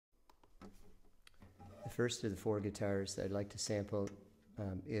first of the four guitars that I'd like to sample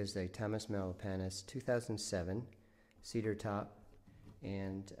is a Thomas Malapanis 2007 cedar top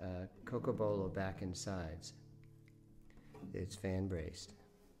and Cocobolo back and sides. It's fan braced.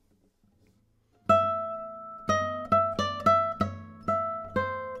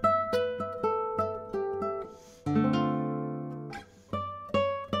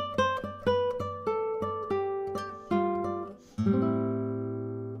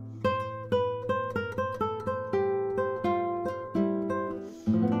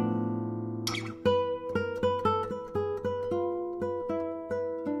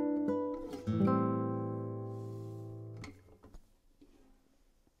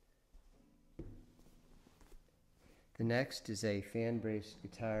 The next is a fan-braced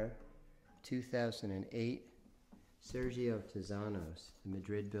guitar, 2008, Sergio Tezanos, the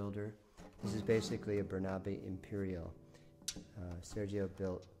Madrid builder. This is basically a Bernabe Imperial. Sergio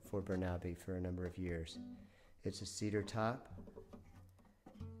built for Bernabe for a number of years. It's a cedar top,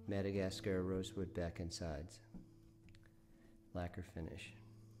 Madagascar rosewood back and sides, lacquer finish.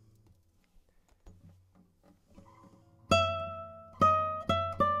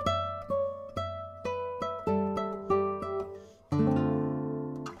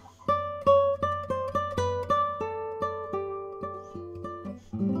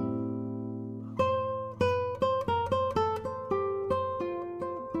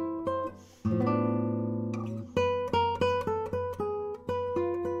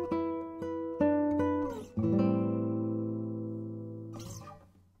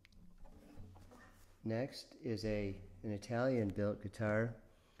 Next is an Italian-built guitar,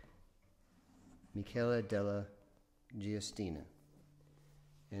 Michele della Giustina,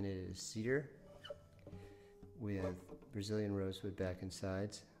 and it is cedar with Brazilian rosewood back and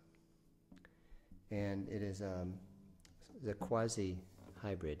sides, and it is a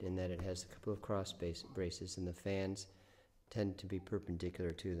quasi-hybrid in that it has a couple of cross braces and the fans tend to be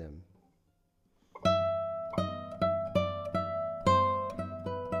perpendicular to them.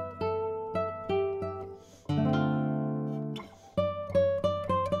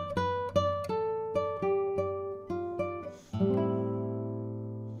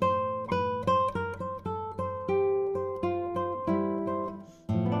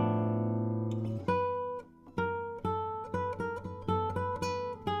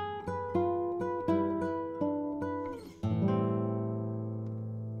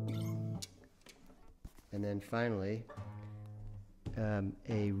 And then finally,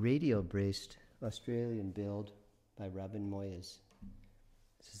 a radial-braced Australian build by Robin Moyes.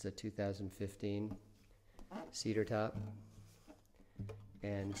 This is a 2015 cedar top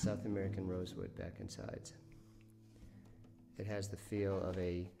and South American rosewood back and sides. It has the feel of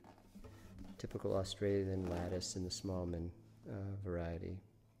a typical Australian lattice in the Smallman variety.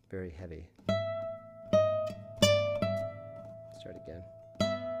 Very heavy. Start again.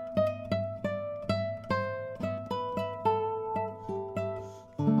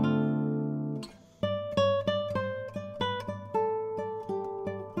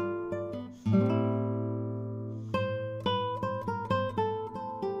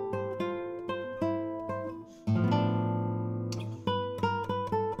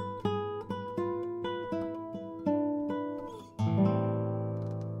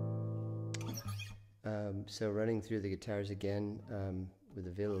 So running through the guitars again with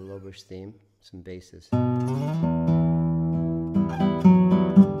the Villa Lobos theme, some basses.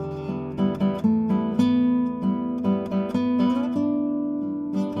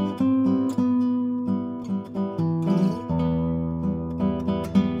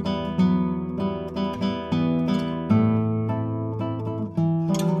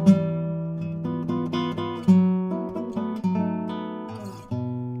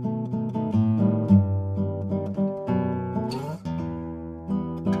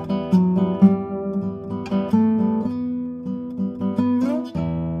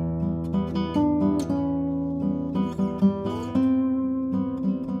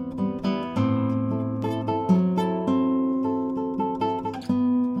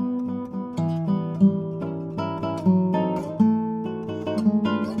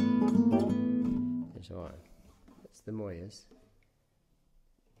 The Moyes,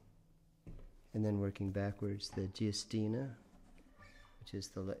 and then working backwards, the Giustina, which is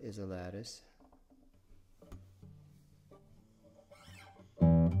a lattice.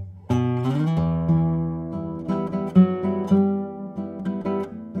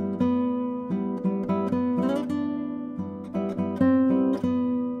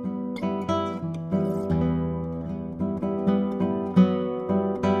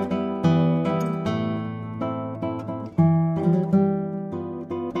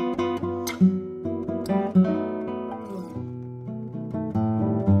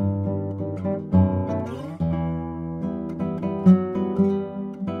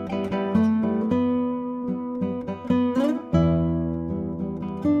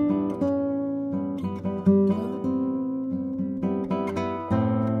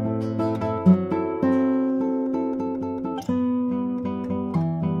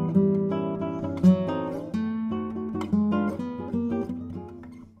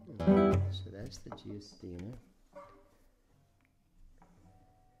 There's the Giustina.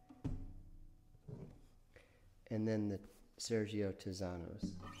 And then the Sergio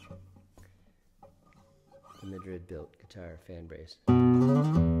Tezanos, the Madrid-built guitar fan brace.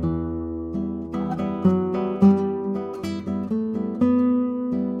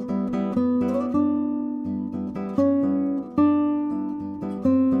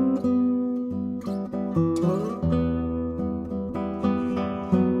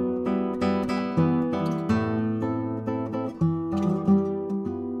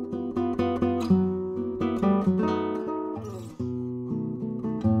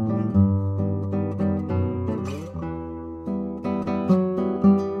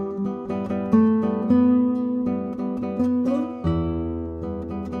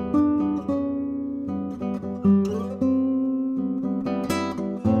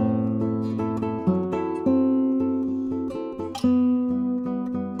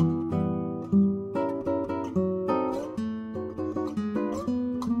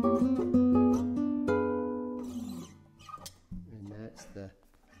 The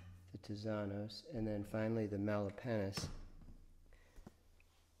Tezanos, and then finally the Malapanis.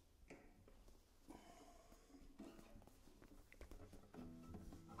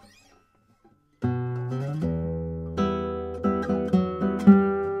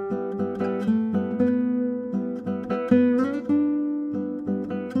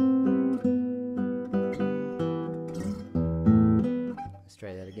 Let's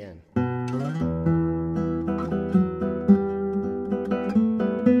try that again.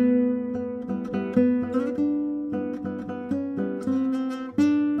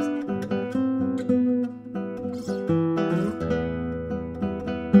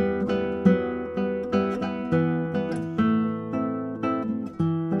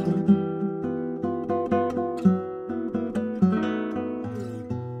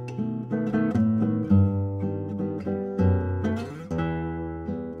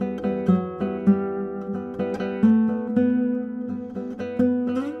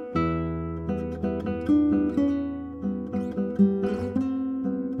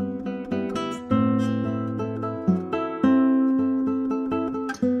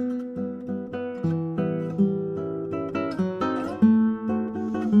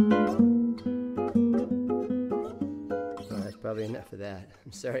 Probably enough of that.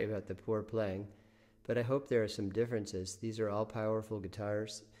 I'm sorry about the poor playing, but I hope there are some differences. These are all powerful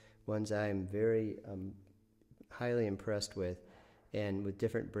guitars, ones I am very highly impressed with, and with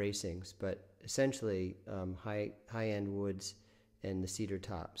different bracings, but essentially high-end woods and the cedar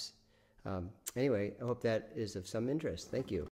tops. Anyway, I hope that is of some interest. Thank you.